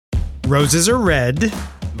Roses are red.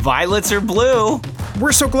 Violets are blue.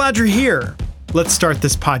 We're so glad you're here. Let's start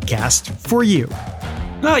this podcast for you.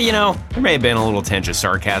 Well, there may have been a little tinge of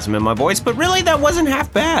sarcasm in my voice, but really that wasn't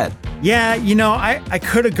half bad. Yeah, I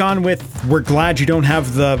could have gone with, we're glad you don't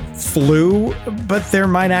have the flu, but there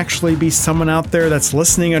might actually be someone out there that's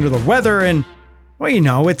listening under the weather and,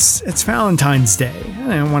 well, it's Valentine's Day.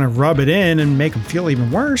 I don't want to rub it in and make them feel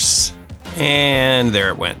even worse. And there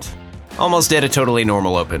it went. Almost did a totally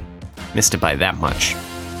normal open. Missed it by that much.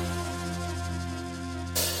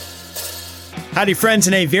 Howdy, friends,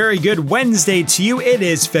 and a very good Wednesday to you. It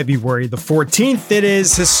is February the 14th. It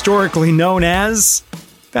is historically known as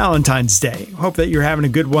Valentine's Day. Hope that you're having a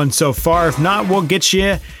good one so far. If not, we'll get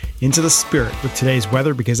you into the spirit with today's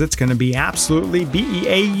weather because it's going to be absolutely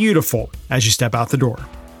beautiful as you step out the door.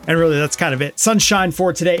 And really, that's kind of it. Sunshine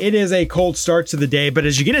for today. It is a cold start to the day, but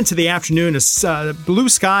as you get into the afternoon, a blue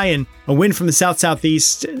sky and a wind from the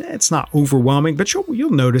south-southeast, it's not overwhelming, but you'll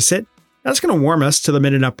notice it. That's going to warm us to the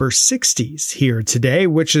mid and upper 60s here today,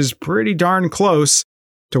 which is pretty darn close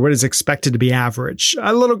to what is expected to be average.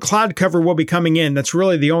 A little cloud cover will be coming in. That's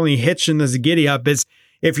really the only hitch in the giddy up is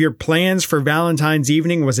if your plans for Valentine's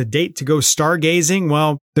evening was a date to go stargazing,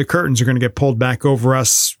 well, the curtains are going to get pulled back over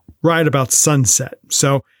us right about sunset.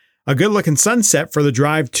 So a good looking sunset for the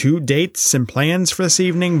drive to dates and plans for this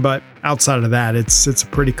evening. But outside of that, it's a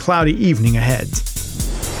pretty cloudy evening ahead.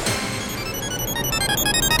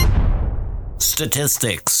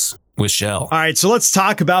 Statistics with Shell. All right, so let's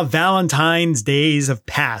talk about Valentine's days of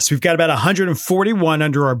past. We've got about 141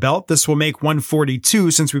 under our belt. This will make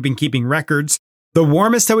 142 since we've been keeping records. The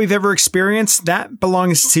warmest that we've ever experienced, that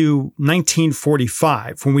belongs to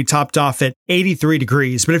 1945 when we topped off at 83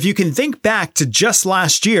 degrees. But if you can think back to just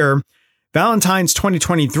last year, Valentine's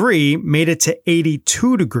 2023 made it to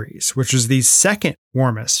 82 degrees, which was the second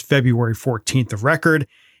warmest February 14th of record.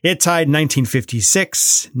 It tied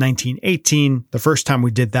 1956, 1918. The first time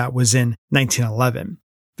we did that was in 1911.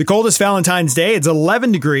 The coldest Valentine's Day, it's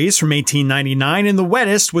 11 degrees from 1899, and the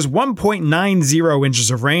wettest was 1.90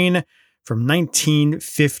 inches of rain from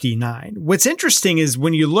 1959. What's interesting is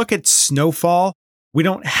when you look at snowfall, we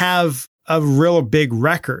don't have a real big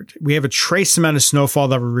record. We have a trace amount of snowfall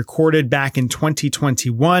that we recorded back in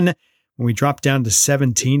 2021. When we dropped down to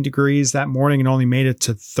 17 degrees that morning and only made it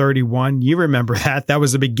to 31. You remember that. That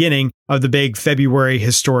was the beginning of the big February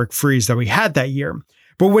historic freeze that we had that year.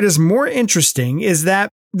 But what is more interesting is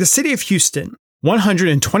that the city of Houston,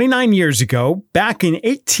 129 years ago, back in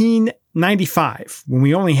 1895, when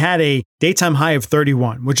we only had a daytime high of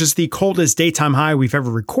 31, which is the coldest daytime high we've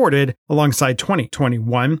ever recorded alongside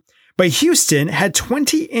 2021. But Houston had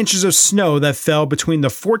 20 inches of snow that fell between the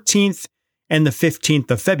 14th and the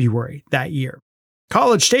 15th of February that year.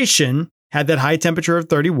 College Station had that high temperature of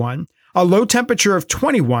 31, a low temperature of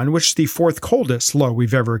 21, which is the fourth coldest low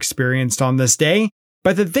we've ever experienced on this day.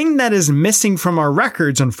 But the thing that is missing from our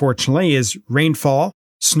records, unfortunately, is rainfall,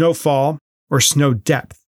 snowfall, or snow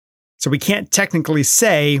depth. So we can't technically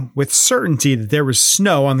say with certainty that there was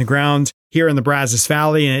snow on the ground here in the Brazos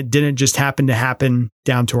Valley and it didn't just happen to happen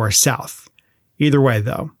down to our south. Either way,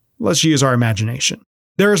 though, let's use our imagination.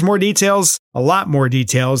 There's more details, a lot more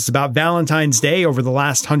details about Valentine's Day over the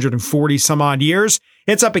last 140 some odd years.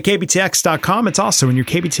 It's up at kbtx.com. It's also in your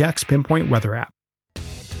KBTX Pinpoint weather app.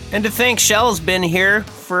 And to think, Shell's been here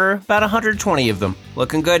for about 120 of them.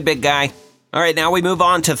 Looking good, big guy. All right, now we move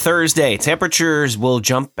on to Thursday. Temperatures will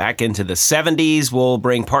jump back into the 70s. We'll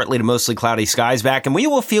bring partly to mostly cloudy skies back, and we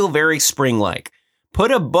will feel very spring-like.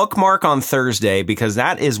 Put a bookmark on Thursday because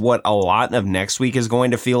that is what a lot of next week is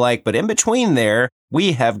going to feel like. But in between there,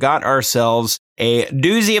 we have got ourselves a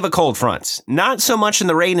doozy of a cold front. Not so much in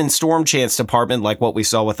the rain and storm chance department like what we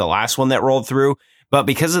saw with the last one that rolled through, but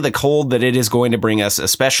because of the cold that it is going to bring us,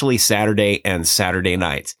 especially Saturday and Saturday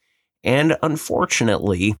night. And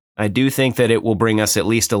unfortunately, I do think that it will bring us at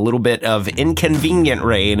least a little bit of inconvenient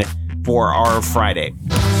rain for our Friday.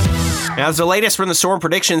 As the latest from the Storm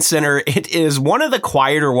Prediction Center, it is one of the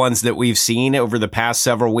quieter ones that we've seen over the past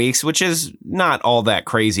several weeks, which is not all that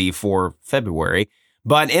crazy for February.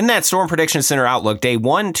 But in that Storm Prediction Center outlook, day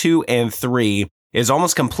 1, 2, and 3 is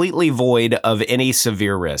almost completely void of any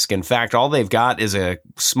severe risk. In fact, all they've got is a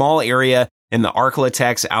small area in the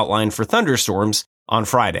Arklatex outline for thunderstorms on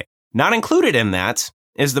Friday. Not included in that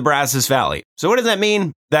is the Brazos Valley. So what does that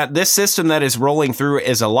mean? That this system that is rolling through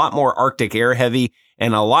is a lot more Arctic air heavy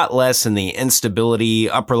and a lot less in the instability,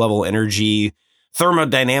 upper level energy,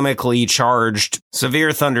 thermodynamically charged,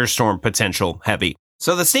 severe thunderstorm potential heavy.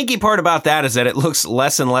 So the sneaky part about that is that it looks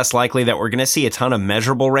less and less likely that we're going to see a ton of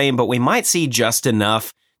measurable rain, but we might see just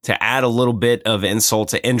enough to add a little bit of insult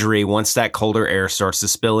to injury once that colder air starts to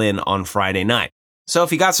spill in on Friday night. So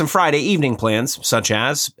if you got some Friday evening plans, such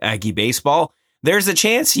as Aggie baseball, there's a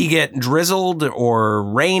chance you get drizzled or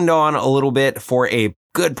rained on a little bit for a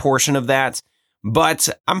good portion of that. But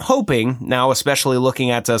I'm hoping now, especially looking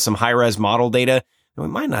at some high-res model data, we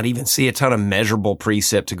might not even see a ton of measurable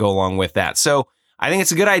precip to go along with that. So I think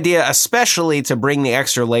it's a good idea, especially to bring the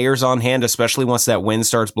extra layers on hand, especially once that wind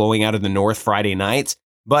starts blowing out of the north Friday night.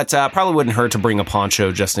 But probably wouldn't hurt to bring a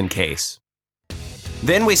poncho just in case.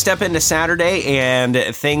 Then we step into Saturday, and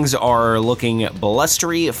things are looking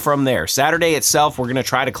blustery from there. Saturday itself, we're going to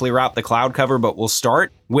try to clear out the cloud cover, but we'll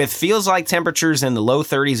start with feels like temperatures in the low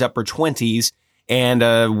 30s, upper 20s, and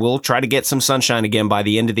we'll try to get some sunshine again by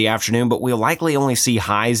the end of the afternoon, but we'll likely only see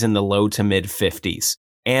highs in the low to mid 50s.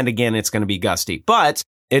 And again, it's going to be gusty. But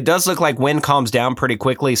it does look like wind calms down pretty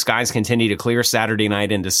quickly. Skies continue to clear Saturday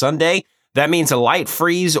night into Sunday. That means a light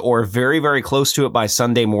freeze or very, very close to it by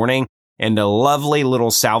Sunday morning, and a lovely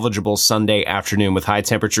little salvageable Sunday afternoon with high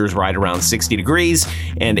temperatures right around 60 degrees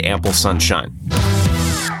and ample sunshine.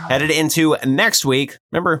 Headed into next week,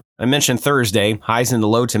 remember I mentioned Thursday, highs in the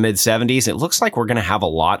low to mid 70s. It looks like we're going to have a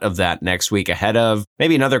lot of that next week ahead of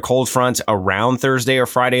maybe another cold front around Thursday or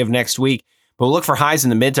Friday of next week. But we'll look for highs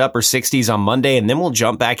in the mid to upper 60s on Monday, and then we'll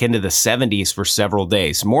jump back into the 70s for several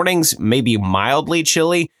days. Mornings may be mildly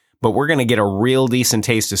chilly, but we're going to get a real decent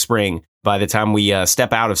taste of spring by the time we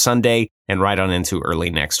step out of Sunday and right on into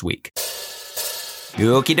early next week.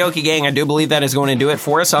 Okie dokie, gang. I do believe that is going to do it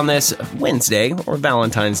for us on this Wednesday or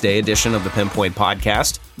Valentine's Day edition of the PinPod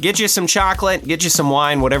podcast. Get you some chocolate, get you some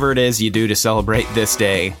wine, whatever it is you do to celebrate this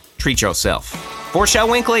day. Treat yourself. For Shel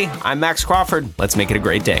Winkley, I'm Max Crawford. Let's make it a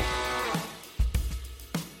great day.